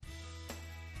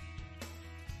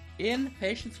In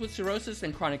patients with cirrhosis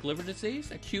and chronic liver disease,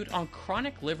 acute on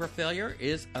chronic liver failure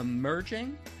is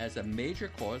emerging as a major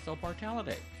cause of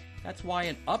mortality. That's why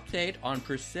an update on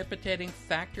precipitating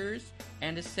factors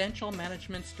and essential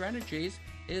management strategies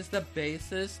is the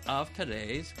basis of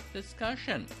today's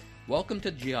discussion. Welcome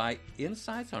to GI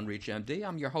Insights on ReachMD.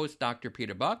 I'm your host, Dr.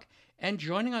 Peter Buck, and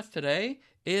joining us today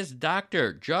is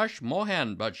Dr. Josh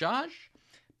Mohan Bajaj,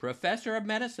 Professor of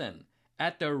Medicine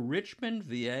at the Richmond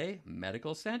VA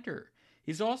Medical Center.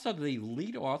 He's also the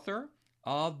lead author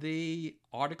of the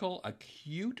article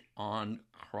Acute on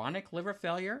Chronic Liver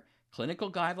Failure,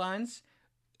 Clinical Guidelines,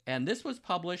 and this was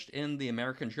published in the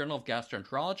American Journal of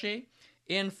Gastroenterology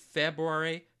in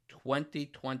February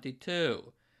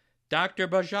 2022. Dr.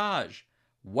 Bajaj,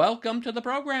 welcome to the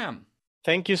program.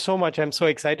 Thank you so much. I'm so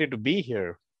excited to be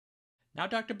here. Now,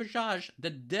 Dr. Bajaj, the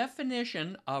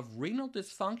definition of renal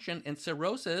dysfunction in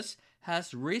cirrhosis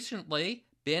has recently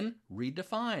been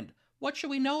redefined. What should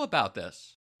we know about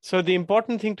this? So the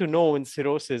important thing to know in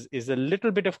cirrhosis is a little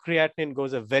bit of creatinine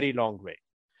goes a very long way.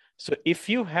 So if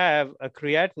you have a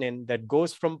creatinine that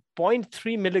goes from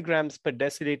 0.3 milligrams per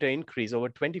deciliter increase over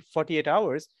 48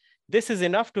 hours, this is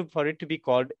enough for it to be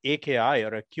called AKI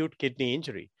or acute kidney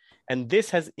injury. And this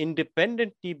has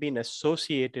independently been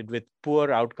associated with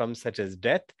poor outcomes such as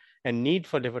death and need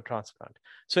for liver transplant.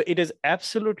 So it is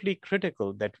absolutely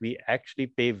critical that we actually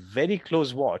pay very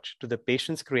close watch to the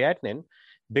patient's creatinine.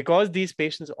 Because these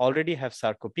patients already have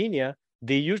sarcopenia,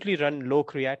 they usually run low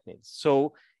creatinines.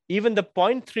 So even the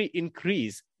 0.3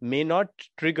 increase may not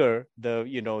trigger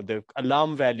the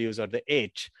alarm values or the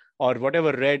H or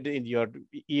whatever red in your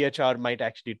EHR might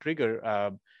actually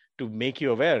trigger to make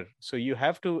you aware. So you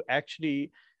have to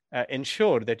actually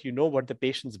ensure that you know what the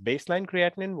patient's baseline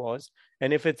creatinine was.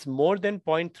 And if it's more than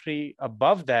 0.3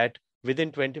 above that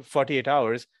within 48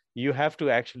 hours, you have to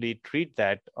actually treat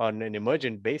that on an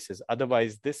emergent basis.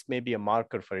 Otherwise, this may be a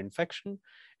marker for infection.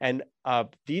 And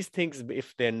these things,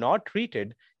 if they're not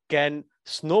treated, can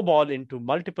snowball into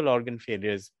multiple organ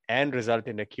failures and result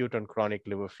in acute and chronic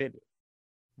liver failure.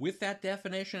 With that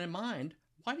definition in mind,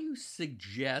 why do you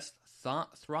suggest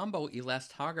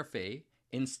thromboelastography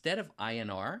instead of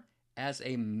INR as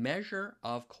a measure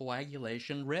of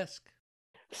coagulation risk?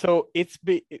 So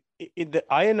the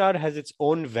INR has its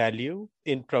own value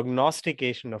in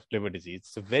prognostication of liver disease.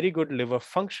 It's a very good liver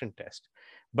function test,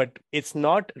 but it's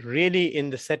not really in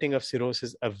the setting of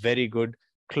cirrhosis a very good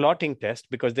clotting test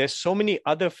because there's so many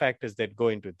other factors that go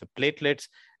into it, the platelets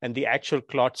and the actual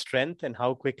clot strength and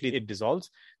how quickly it dissolves,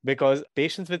 because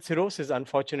patients with cirrhosis,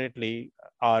 unfortunately,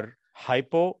 are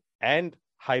hypo and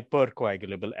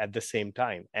hypercoagulable at the same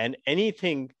time. And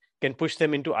anything can push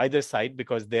them into either side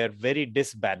because they're very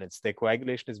disbalanced. Their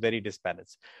coagulation is very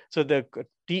disbalanced. So the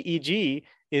TEG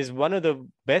is one of the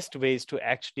best ways to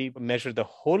actually measure the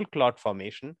whole clot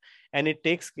formation. And it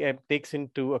takes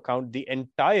into account the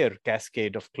entire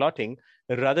cascade of clotting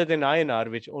rather than INR,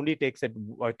 which only takes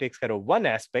care of one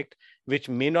aspect, which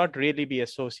may not really be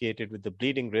associated with the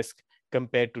bleeding risk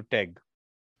compared to TEG.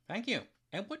 Thank you.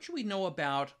 And what should we know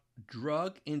about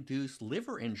drug-induced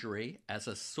liver injury as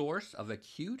a source of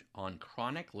acute on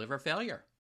chronic liver failure?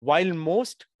 While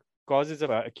most causes of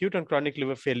acute and chronic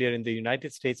liver failure in the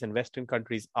United States and Western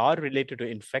countries are related to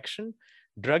infection,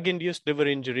 drug-induced liver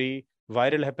injury,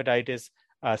 viral hepatitis,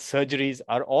 surgeries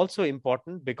are also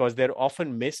important because they're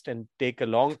often missed and take a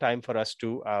long time for us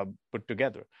to put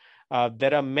together.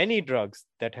 There are many drugs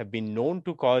that have been known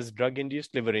to cause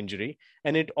drug-induced liver injury,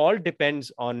 and it all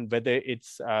depends on whether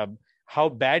it's how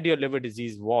bad your liver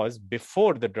disease was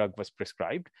before the drug was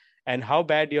prescribed and how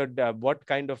bad what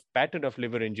kind of pattern of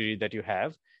liver injury that you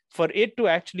have. For it to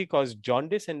actually cause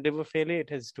jaundice and liver failure, it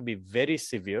has to be very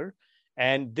severe.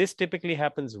 And this typically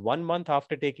happens 1 month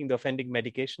after taking the offending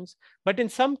medications. But in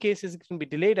some cases, it can be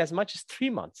delayed as much as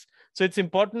 3 months. So it's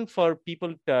important for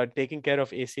people taking care of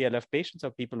ACLF patients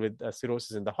or people with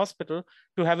cirrhosis in the hospital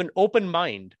to have an open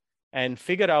mind and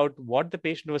figure out what the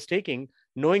patient was taking,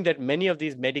 knowing that many of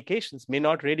these medications may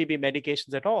not really be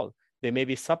medications at all. They may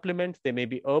be supplements, they may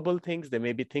be herbal things, they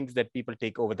may be things that people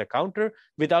take over the counter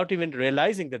without even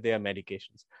realizing that they are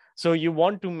medications. So you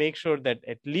want to make sure that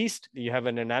at least you have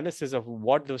an analysis of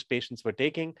what those patients were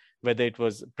taking, whether it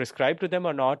was prescribed to them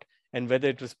or not, and whether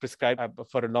it was prescribed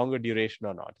for a longer duration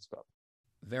or not as well.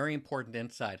 Very important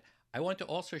insight. I want to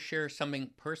also share something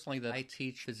personally that I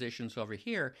teach physicians over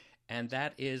here, and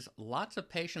that is lots of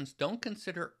patients don't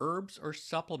consider herbs or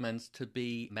supplements to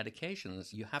be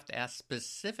medications. You have to ask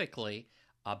specifically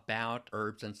about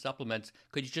herbs and supplements.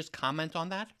 Could you just comment on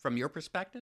that from your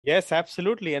perspective? Yes,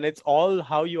 absolutely. And it's all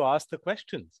how you ask the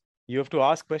questions. You have to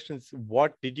ask questions.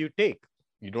 What did you take?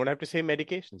 You don't have to say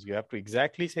medications. You have to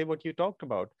exactly say what you talked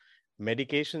about.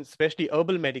 Medications, especially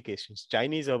herbal medications,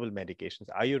 Chinese herbal medications,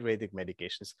 Ayurvedic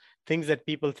medications, things that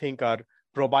people think are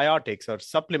probiotics or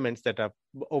supplements that are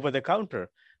over the counter,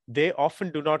 they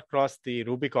often do not cross the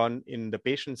Rubicon in the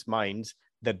patient's minds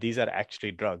that these are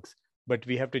actually drugs. But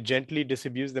we have to gently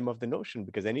disabuse them of the notion,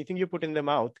 because anything you put in the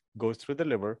mouth goes through the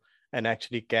liver and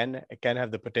actually can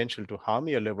have the potential to harm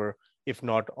your liver if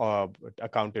not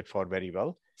accounted for very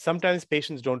well. Sometimes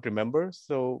patients don't remember,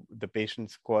 so the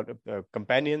patient's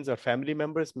companions or family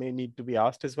members may need to be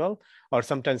asked as well. Or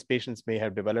sometimes patients may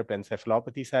have developed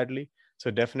encephalopathy, sadly. So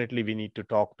definitely we need to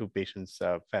talk to patients'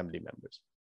 family members.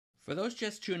 For those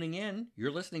just tuning in,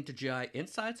 you're listening to GI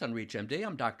Insights on ReachMD.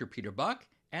 I'm Dr. Peter Buck,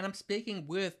 and I'm speaking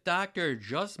with Dr.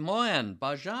 Josmohan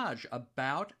Bajaj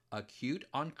about acute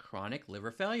on chronic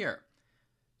liver failure.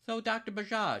 So, Dr.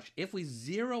 Bajaj, if we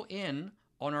zero in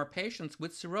on our patients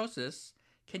with cirrhosis,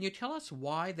 can you tell us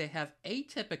why they have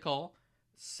atypical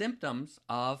symptoms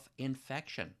of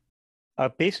infection?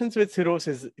 Patients with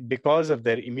cirrhosis, because of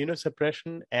their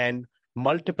immunosuppression and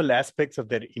multiple aspects of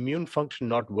their immune function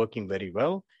not working very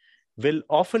well, will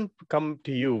often come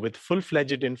to you with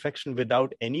full-fledged infection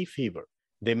without any fever.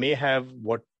 They may have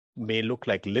what may look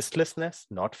like listlessness,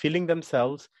 not feeling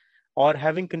themselves, or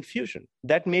having confusion.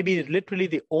 That may be literally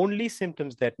the only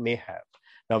symptoms that may have.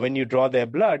 Now, when you draw their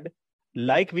blood,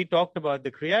 like we talked about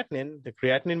the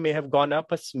creatinine may have gone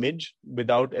up a smidge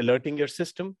without alerting your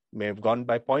system, may have gone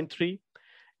by 0.3.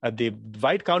 The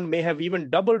white count may have even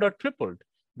doubled or tripled,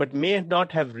 but may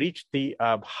not have reached the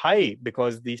high,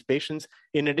 because these patients,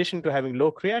 in addition to having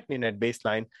low creatinine at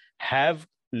baseline, have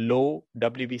low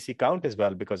WBC count as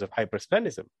well because of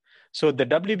hypersplenism. So the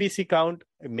WBC count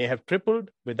may have tripled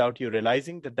without you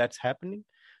realizing that that's happening.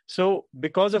 So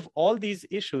because of all these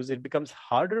issues, it becomes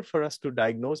harder for us to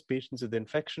diagnose patients with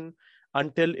infection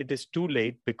until it is too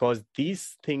late, because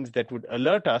these things that would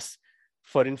alert us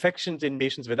for infections in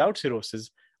patients without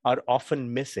cirrhosis are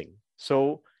often missing.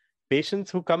 So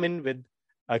patients who come in with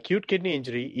acute kidney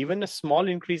injury, even a small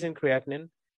increase in creatinine,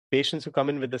 patients who come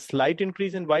in with a slight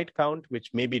increase in white count, which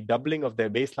may be doubling of their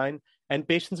baseline, and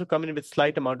patients who come in with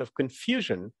slight amount of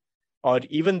confusion, or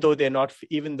even though they're not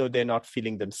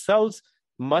feeling themselves,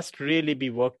 must really be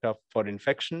worked up for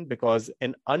infection, because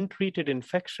an untreated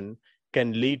infection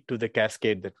can lead to the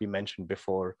cascade that we mentioned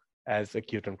before as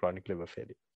acute and chronic liver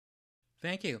failure.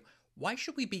 Thank you. Why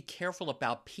should we be careful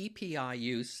about PPI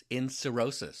use in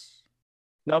cirrhosis?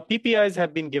 Now, PPIs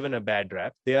have been given a bad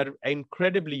rap. They are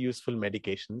incredibly useful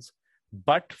medications,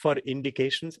 but for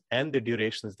indications and the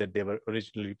durations that they were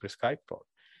originally prescribed for.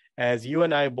 As you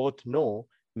and I both know,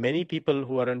 many people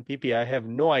who are on PPI have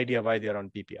no idea why they're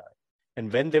on PPI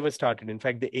and when they were started. In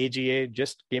fact, the AGA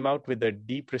just came out with a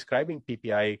de-prescribing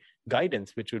PPI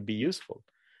guidance, which would be useful.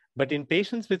 But in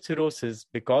patients with cirrhosis,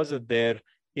 because of their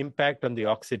impact on the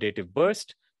oxidative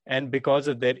burst, and because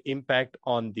of their impact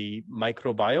on the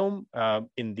microbiome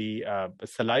in the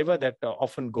saliva that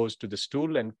often goes to the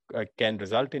stool and can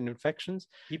result in infections,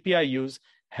 PPI use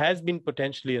has been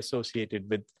potentially associated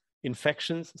with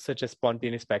infections such as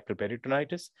spontaneous bacterial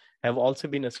peritonitis, have also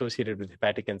been associated with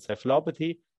hepatic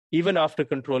encephalopathy, even after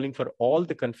controlling for all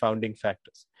the confounding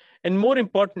factors. And more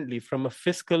importantly, from a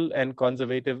fiscal and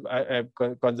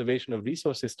conservation of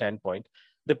resources standpoint,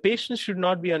 the patients should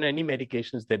not be on any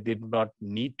medications that they do not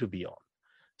need to be on.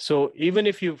 So even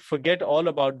if you forget all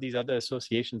about these other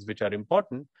associations which are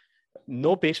important,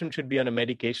 no patient should be on a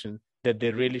medication that they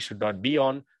really should not be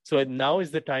on. So now is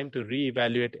the time to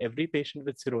reevaluate every patient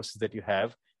with cirrhosis that you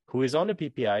have who is on a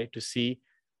PPI to see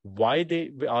why they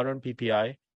are on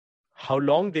PPI, how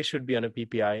long they should be on a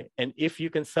PPI, and if you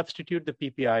can substitute the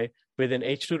PPI with an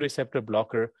H2 receptor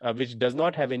blocker, which does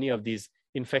not have any of these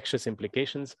infectious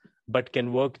implications, but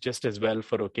can work just as well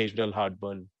for occasional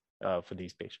heartburn for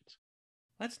these patients.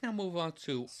 Let's now move on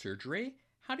to surgery.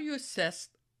 How do you assess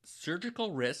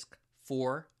surgical risk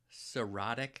for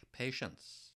cirrhotic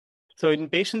patients? So in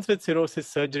patients with cirrhosis,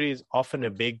 surgery is often a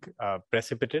big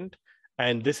precipitant.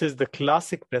 And this is the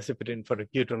classic precipitant for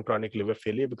acute and chronic liver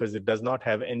failure, because it does not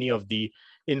have any of the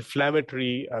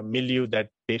inflammatory milieu that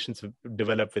patients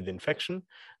develop with infection.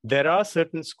 There are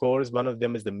certain scores. One of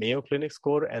them is the Mayo Clinic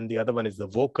score, and the other one is the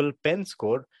Vocal Pen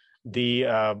score, the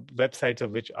websites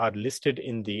of which are listed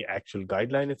in the actual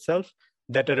guideline itself,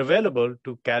 that are available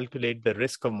to calculate the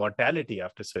risk of mortality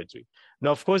after surgery.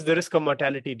 Now, of course, the risk of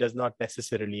mortality does not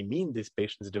necessarily mean these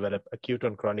patients develop acute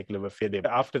and chronic liver failure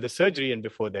after the surgery and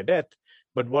before their death.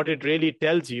 But what it really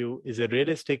tells you is a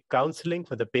realistic counseling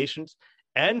for the patients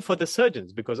and for the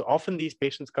surgeons, because often these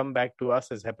patients come back to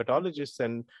us as hepatologists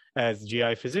and as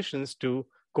GI physicians to,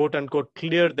 quote unquote,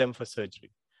 clear them for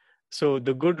surgery. So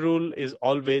the good rule is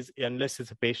always, unless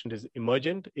a patient is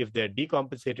emergent, if they're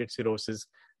decompensated cirrhosis,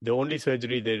 the only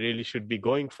surgery they really should be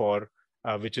going for,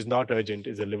 which is not urgent,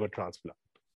 is a liver transplant.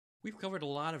 We've covered a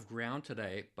lot of ground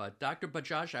today, but Dr.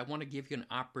 Bajaj, I want to give you an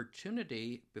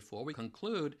opportunity before we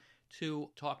conclude to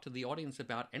talk to the audience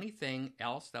about anything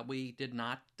else that we did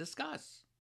not discuss.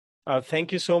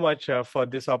 Thank you so much for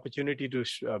this opportunity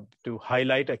to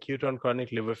highlight acute on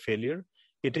chronic liver failure.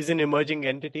 It is an emerging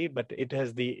entity, but it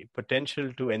has the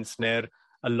potential to ensnare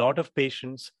a lot of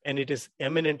patients, and it is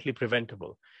eminently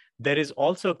preventable. There is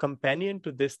also a companion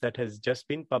to this that has just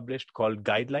been published called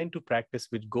Guideline to Practice,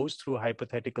 which goes through a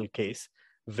hypothetical case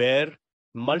where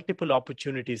multiple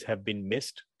opportunities have been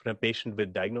missed from a patient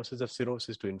with diagnosis of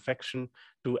cirrhosis to infection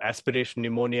to aspiration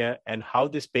pneumonia, and how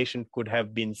this patient could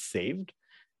have been saved.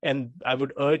 And I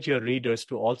would urge your readers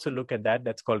to also look at that.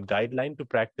 That's called Guideline to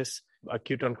Practice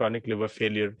Acute on Chronic Liver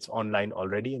Failure. It's online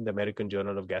already in the American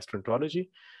Journal of Gastroenterology.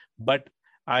 But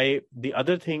the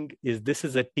other thing is, this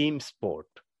is a team sport.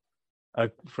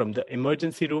 From the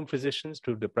emergency room physicians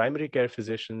to the primary care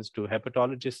physicians to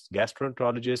hepatologists,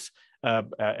 gastroenterologists,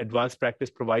 advanced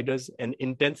practice providers, and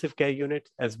intensive care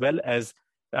units, as well as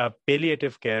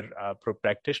palliative care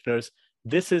practitioners.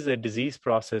 This is a disease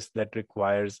process that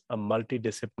requires a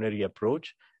multidisciplinary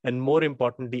approach and, more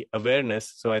importantly,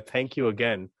 awareness. So I thank you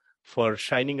again for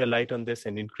shining a light on this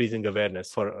and increasing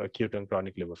awareness for acute and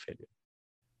chronic liver failure.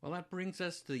 Well, that brings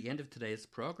us to the end of today's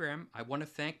program. I want to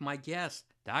thank my guest,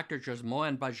 Dr.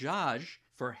 Jasmohan Bajaj,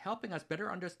 for helping us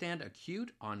better understand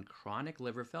acute on chronic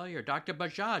liver failure. Dr.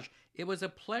 Bajaj, it was a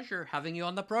pleasure having you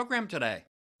on the program today.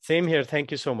 Same here. Thank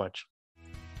you so much.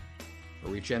 For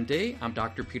ReachMD, I'm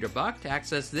Dr. Peter Buck. To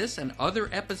access this and other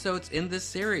episodes in this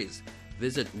series,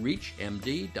 visit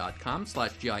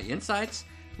reachmd.com/GI Insights,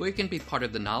 where you can be part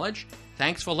of the knowledge.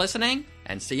 Thanks for listening,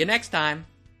 and see you next time.